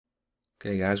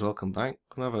Okay guys, welcome back.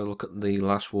 We'll have a look at the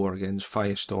last war against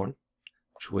Firestorm,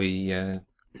 which we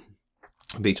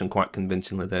beat them quite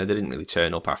convincingly there. They didn't really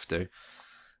turn up after,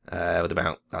 with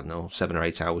about, I don't know, 7 or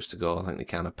 8 hours to go. I think they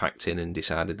kind of packed in and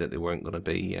decided that they weren't going to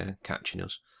be catching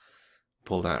us.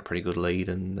 Pulled out a pretty good lead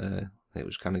and it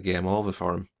was kind of game over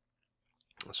for them.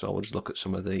 So we'll just look at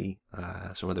some of the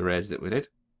raids that we did.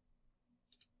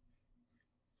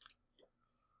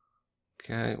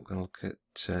 Okay, we're going to look at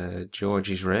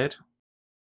George's raid.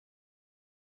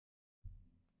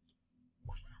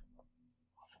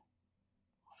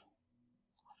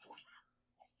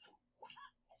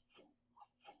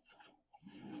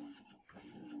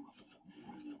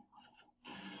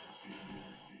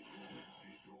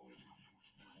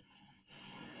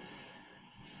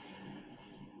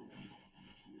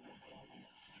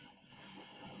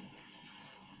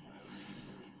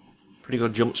 Pretty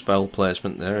good jump spell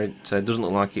placement there. It doesn't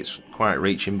look like it's quite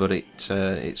reaching, but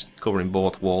it's covering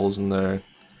both walls, and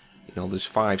there's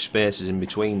 5 spaces in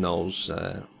between those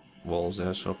walls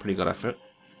there, so pretty good effort.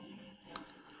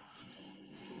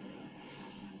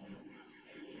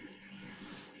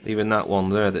 Even that one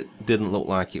there that didn't look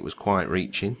like it was quite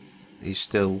reaching, he's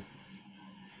still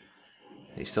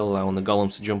allowing the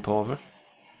golems to jump over.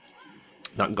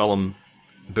 That golem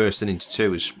bursting into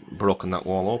 2 has broken that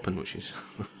wall open, which is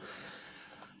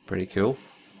pretty cool.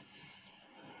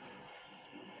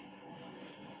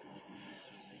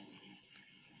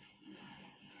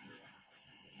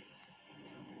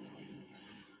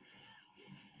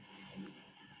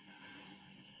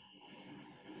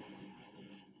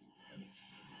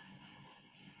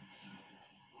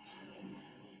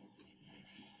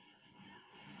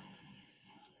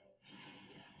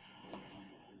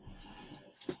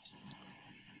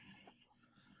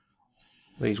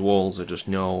 These walls are just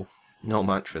no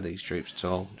match for these troops at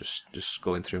all. Just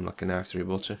going through them like a knife through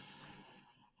butter.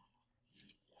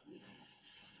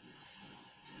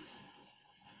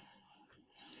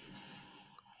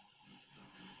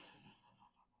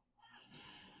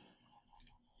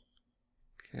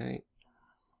 Okay.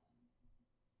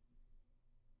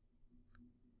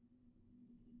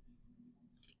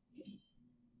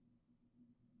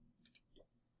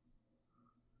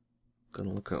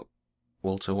 Gonna look at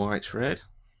Walter White's raid.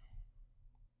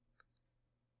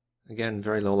 Again,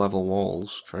 very low level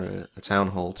walls for a Town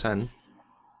Hall 10.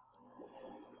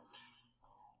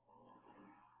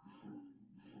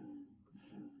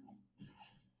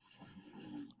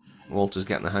 Walter's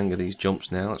getting the hang of these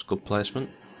jumps now, that's good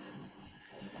placement.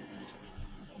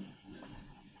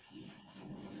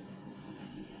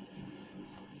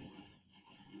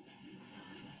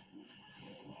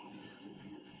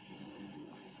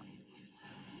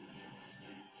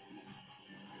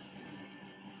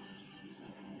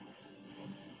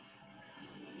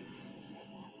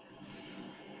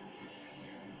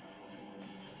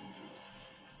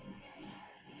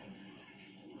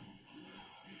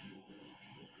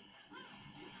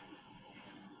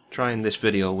 Trying this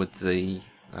video with the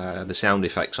sound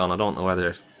effects on. I don't know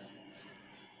whether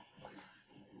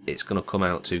it's going to come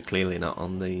out too clearly not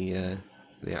on the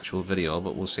actual video,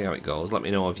 but we'll see how it goes. Let me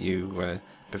know if you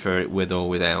prefer it with or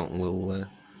without, and we'll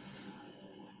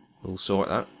sort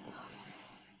that.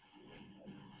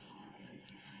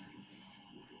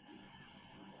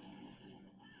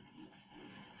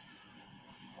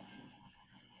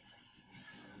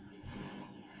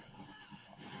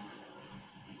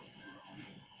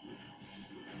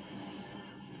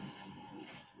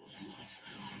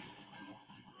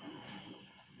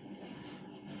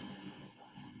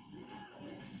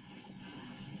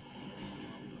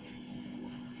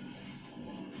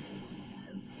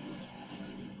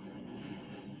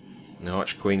 No,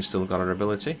 Arch Queen's still got her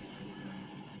ability.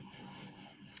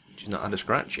 She's not had a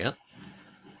scratch yet.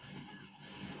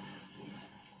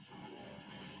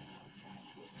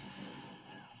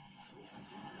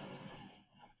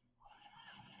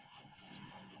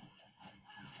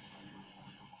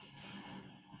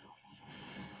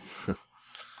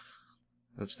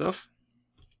 Good stuff.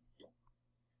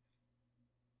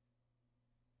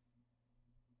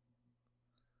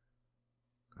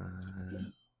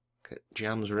 Okay,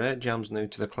 Jam's raid. Jam's new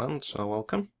to the clan, so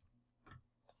welcome.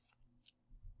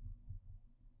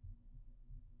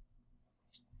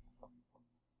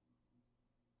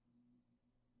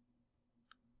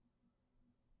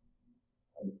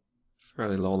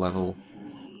 Fairly low level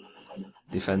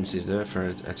defences there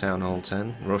for a Town Hall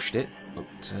 10. Rushed it, but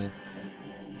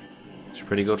it's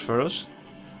pretty good for us.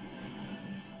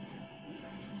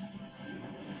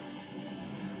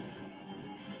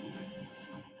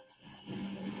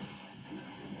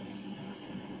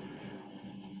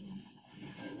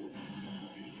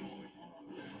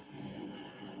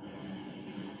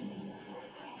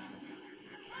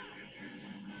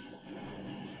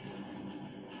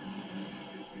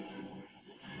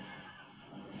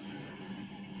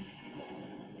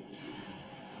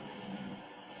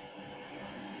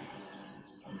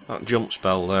 That jump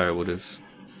spell there would have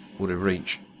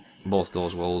reached both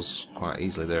those walls quite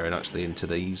easily there, and actually into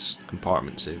these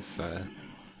compartments if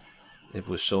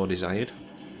was so desired.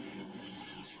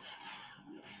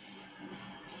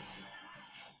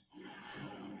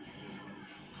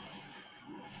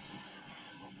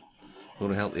 Would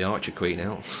have helped the Archer Queen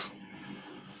out.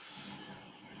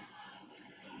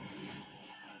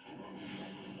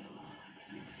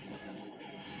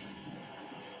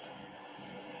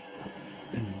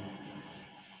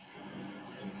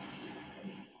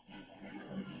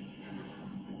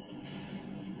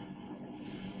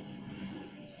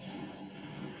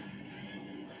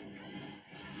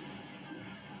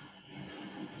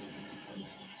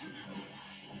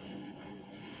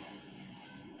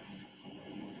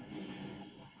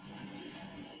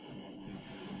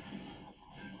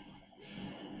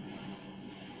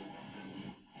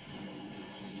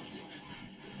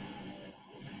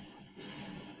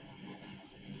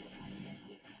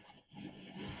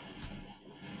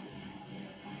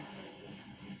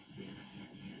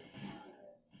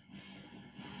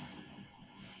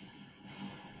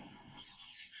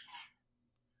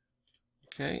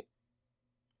 Okay.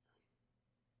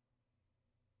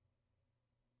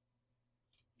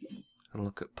 And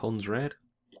look at Pun's raid.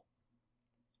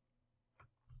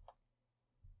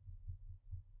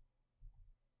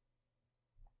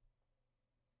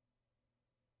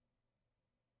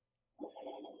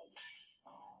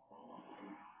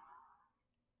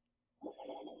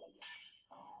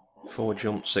 Four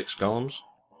jumps, 6 golems.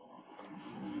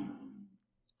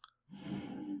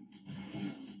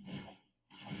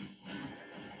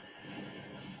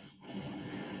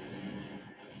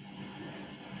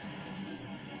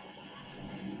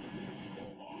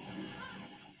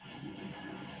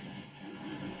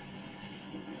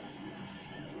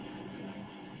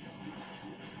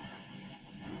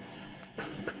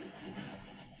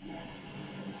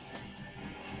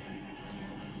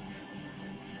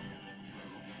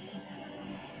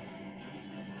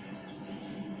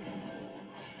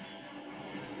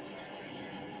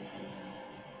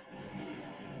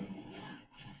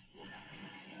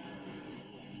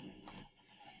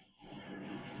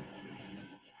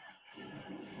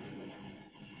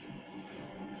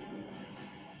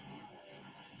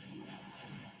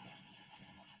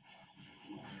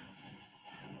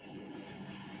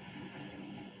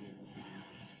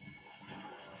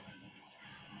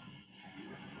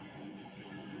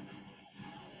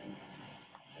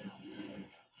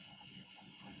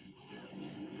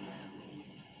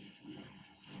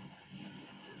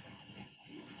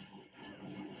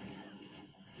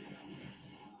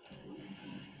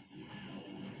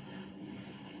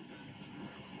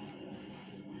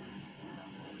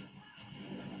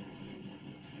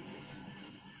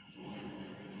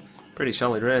 Pretty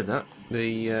solid raid that.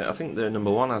 I think the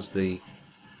number 1 has the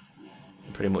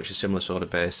pretty much a similar sort of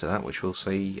base to that, which we'll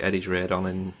see Eddie's raid on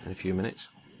in a few minutes.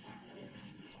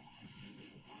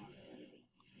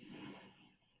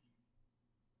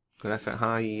 Good effort,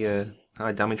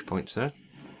 high damage points there.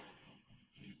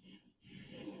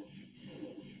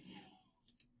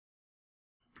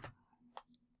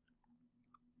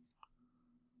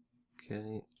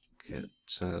 Okay, get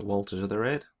Walter's other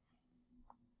raid.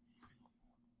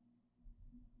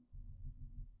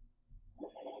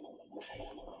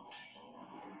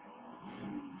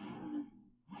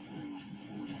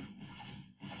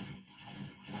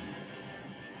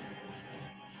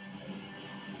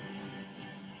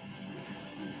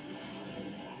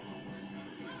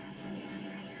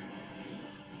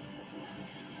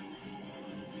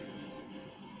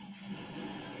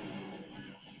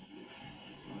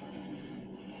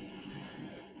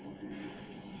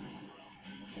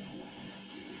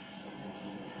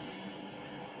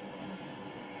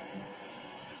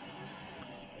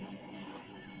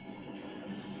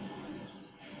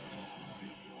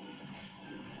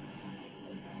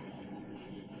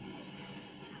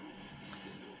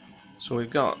 So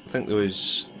we've got, I think there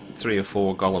was 3 or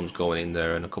 4 golems going in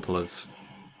there and a couple of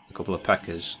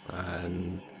P.E.K.K.A.s,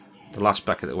 and the last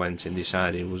P.E.K.K.A. that went in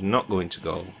decided he was not going to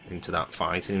go into that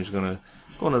fight and he was going to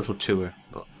go on a little tour,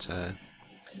 but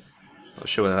not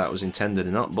sure whether that was intended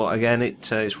or not, but again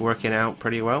it's working out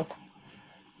pretty well.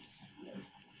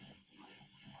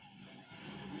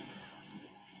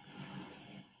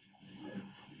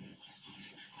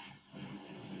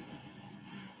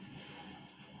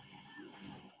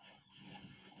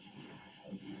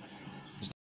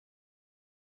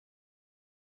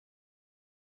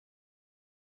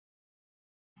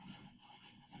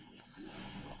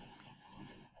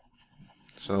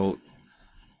 So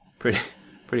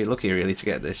pretty lucky really to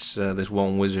get this this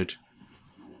one wizard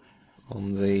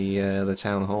on the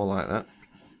town hall like that.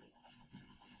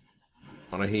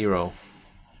 What a hero.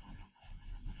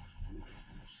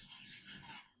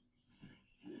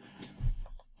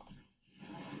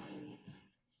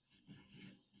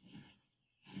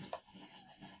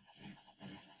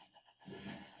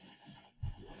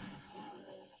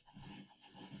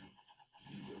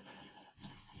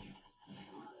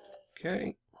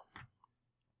 Okay.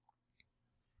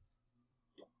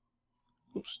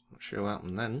 Oops, not sure what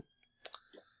happened then.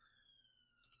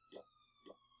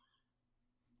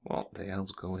 What the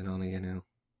hell's going on here now?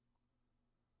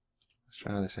 Let's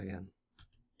try this again.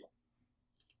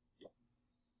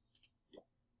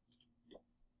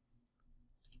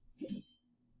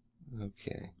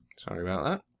 Okay, sorry about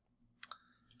that.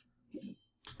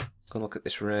 Gonna look at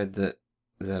this raid that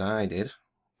I did.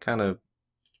 Kind of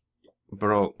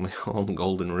broke my own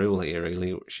golden rule here,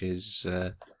 really, which is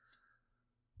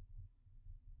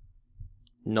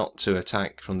not to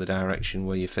attack from the direction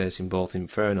where you're facing both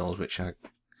infernos, which I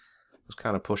was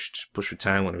kind of pushed for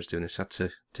time when I was doing this. I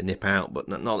had to nip out, but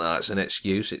not that that's an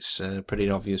excuse. It's a pretty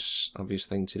obvious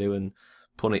thing to do, and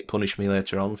punish me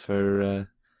later on for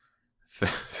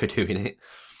doing it.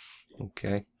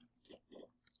 Okay.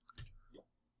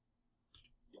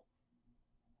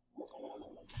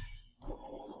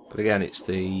 But again, it's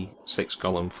the 6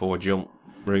 column 4 jump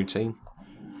routine.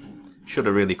 Should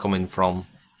have really come in from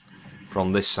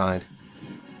this side.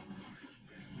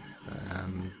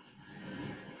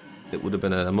 It would have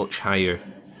been a much higher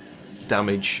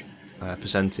damage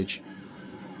percentage.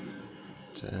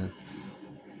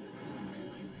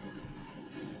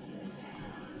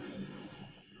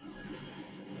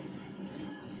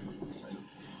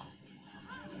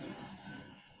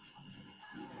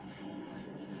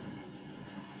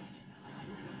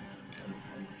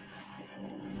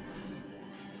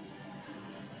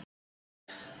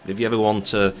 If you ever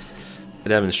want a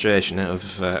demonstration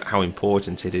of how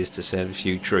important it is to save a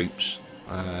few troops,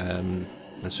 and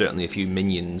certainly a few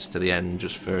minions to the end,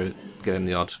 just for getting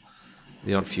the odd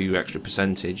few extra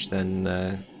percentage, then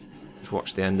just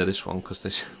watch the end of this one, because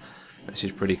this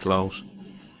is pretty close.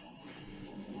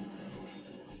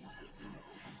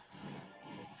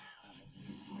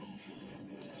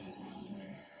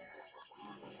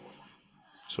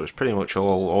 So it's pretty much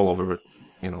all over,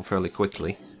 you know, fairly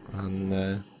quickly,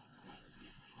 and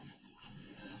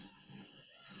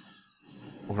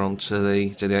we're on to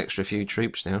the extra few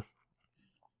troops now.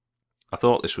 I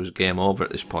thought this was game over at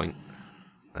this point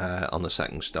on the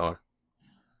second star,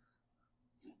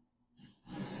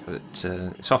 but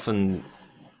it's often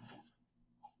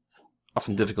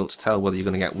difficult to tell whether you're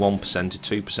going to get 1%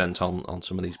 or 2% on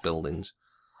some of these buildings.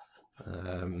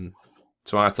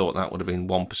 So I thought that would have been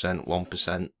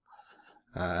 1%,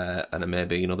 and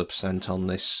maybe another percent on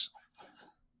this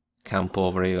camp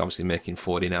over here. Obviously making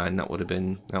 49. That would have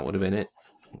been it.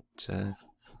 But,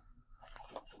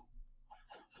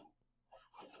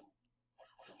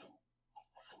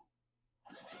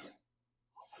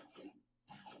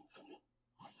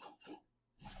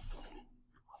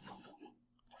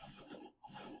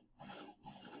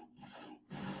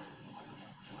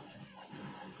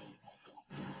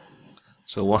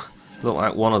 so what looked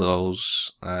like one of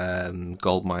those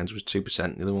gold mines was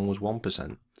 2%, the other one was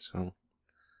 1%. So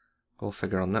go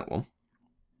figure on that one.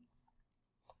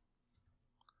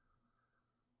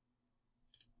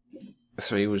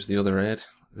 Three was the other raid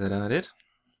that I did.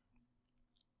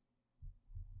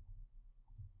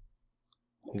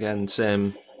 Again,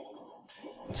 same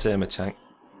attack.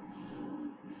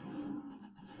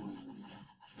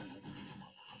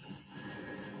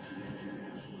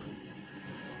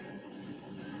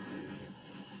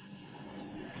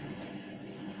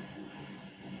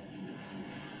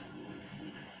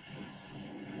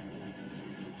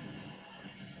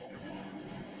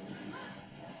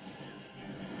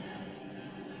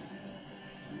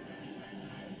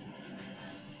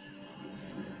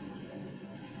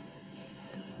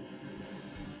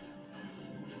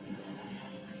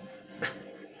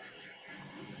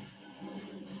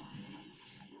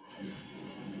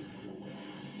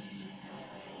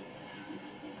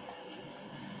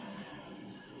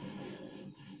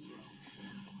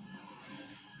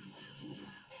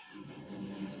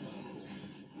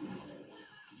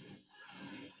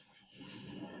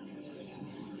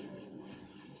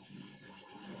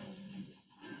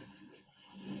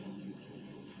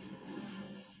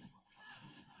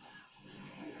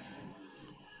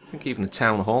 I think even the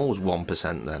town hall was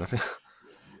 1% then. I think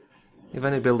if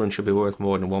any building should be worth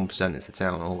more than 1%, it's the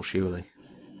town hall, surely.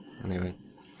 Anyway,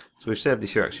 so we've saved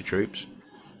these few extra troops.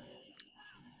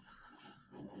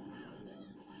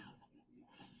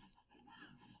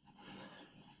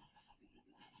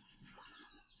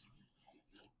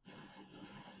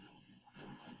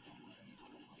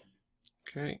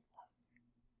 Okay.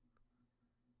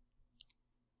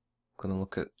 Gonna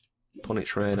look at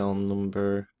Punnett raid on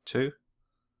number 2.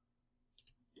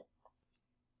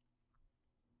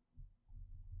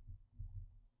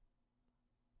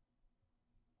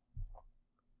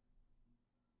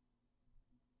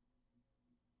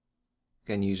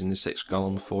 Again using the 6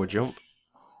 column 4 jump.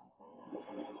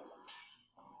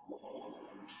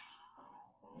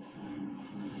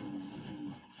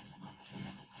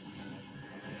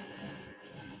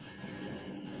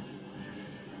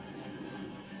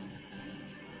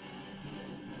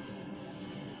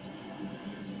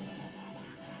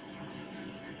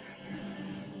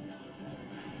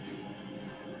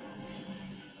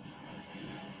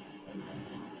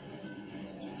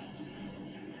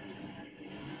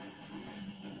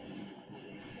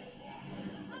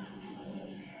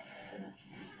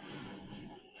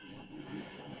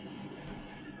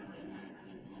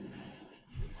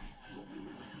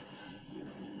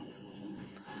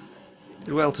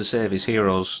 Did well to save his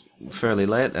heroes fairly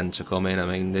late then to come in. I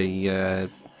mean, the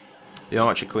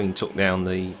Archer Queen took down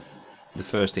the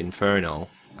first Inferno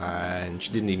and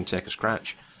she didn't even take a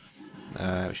scratch,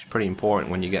 which is pretty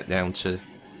important when you get down to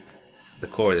the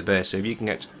core of the base. So if you can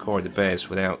get to the core of the base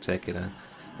without taking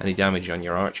any damage on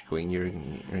your Archer Queen, you're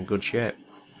in good shape.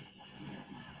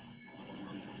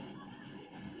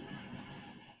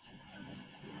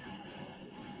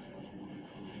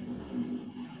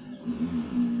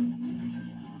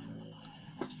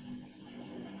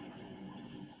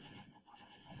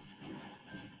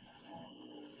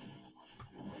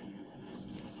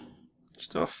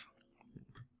 Stuff.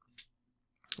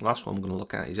 Last one I'm going to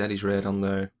look at is Eddie's raid on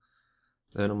their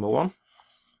number 1.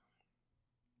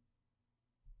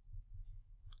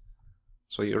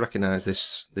 So you recognise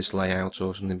this layout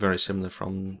or something very similar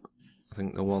from, I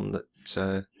think, the one that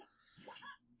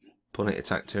Punnett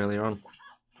attacked earlier on.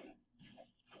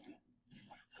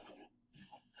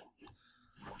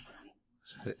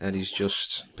 So Eddie's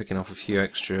just picking off a few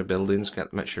extra buildings,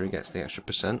 make sure he gets the extra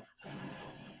 %.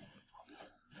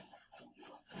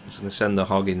 Just going to send the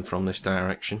hog in from this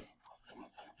direction,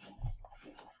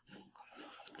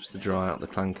 just to draw out the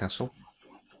clan castle.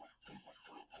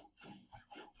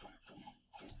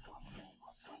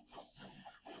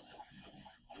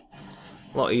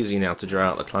 A lot easier now to draw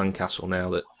out the clan castle now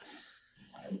that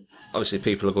obviously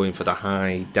people are going for the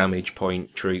high damage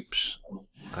point troops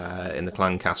in the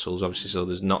clan castles, obviously, so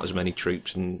there's not as many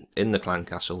troops in the clan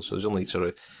castle, so there's only sort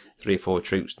of 3 or 4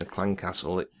 troops in the clan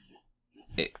castle.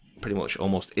 It pretty much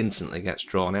almost instantly gets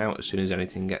drawn out as soon as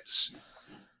anything gets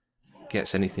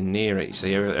anything near it. So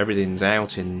everything's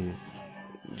out in,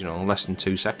 you know, less than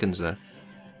 2 seconds there.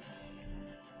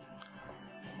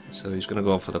 So he's going to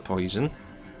go for the poison,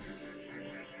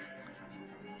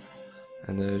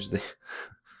 and there's the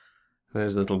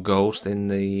there's the little ghost in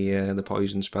the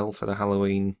poison spell for the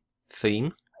Halloween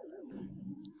theme.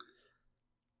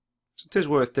 So it is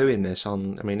worth doing this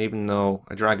on. I mean, even though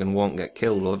a dragon won't get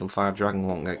killed, a level 5 dragon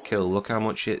won't get killed, look how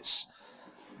much its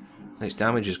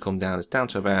damage has come down. It's down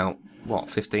to about, what,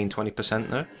 15-20%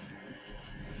 there?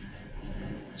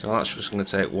 So that's just going to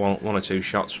take one or 2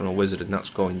 shots from a wizard and that's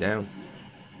going down.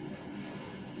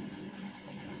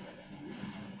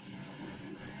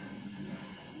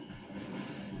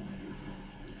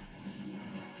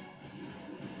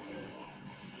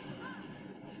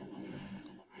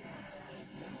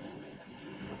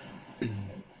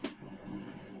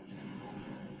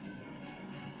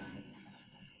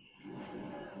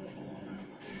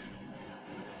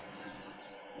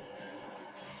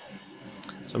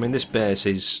 So, I mean, this base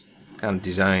is kind of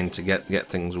designed to get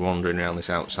things wandering around this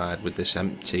outside with this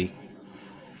empty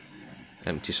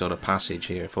sort of passage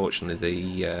here.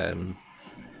 Fortunately, the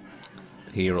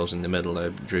heroes in the middle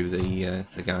there drew the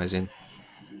guys in.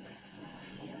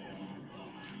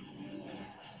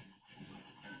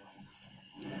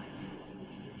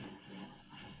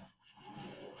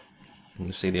 And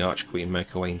you'll see the Archer Queen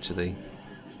make her way into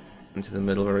the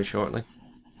middle very shortly.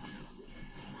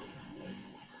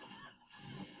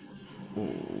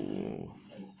 Ooh.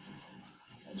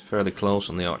 It's fairly close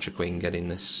on the Archer Queen getting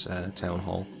this town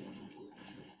hall.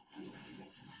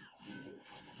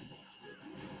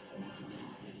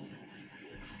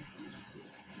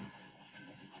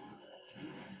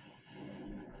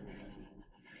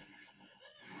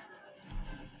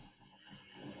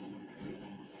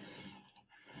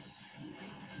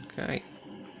 Okay,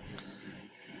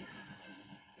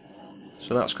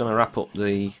 so that's going to wrap up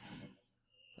the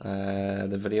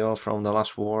video from the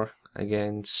last war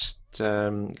against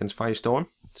Firestorm.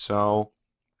 So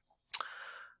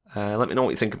let me know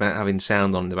what you think about having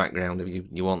sound on in the background, if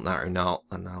you want that or not,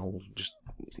 and I'll just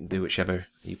do whichever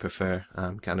you prefer.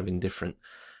 I'm kind of indifferent.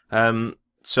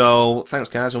 So thanks,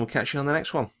 guys, and we'll catch you on the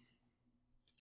next one.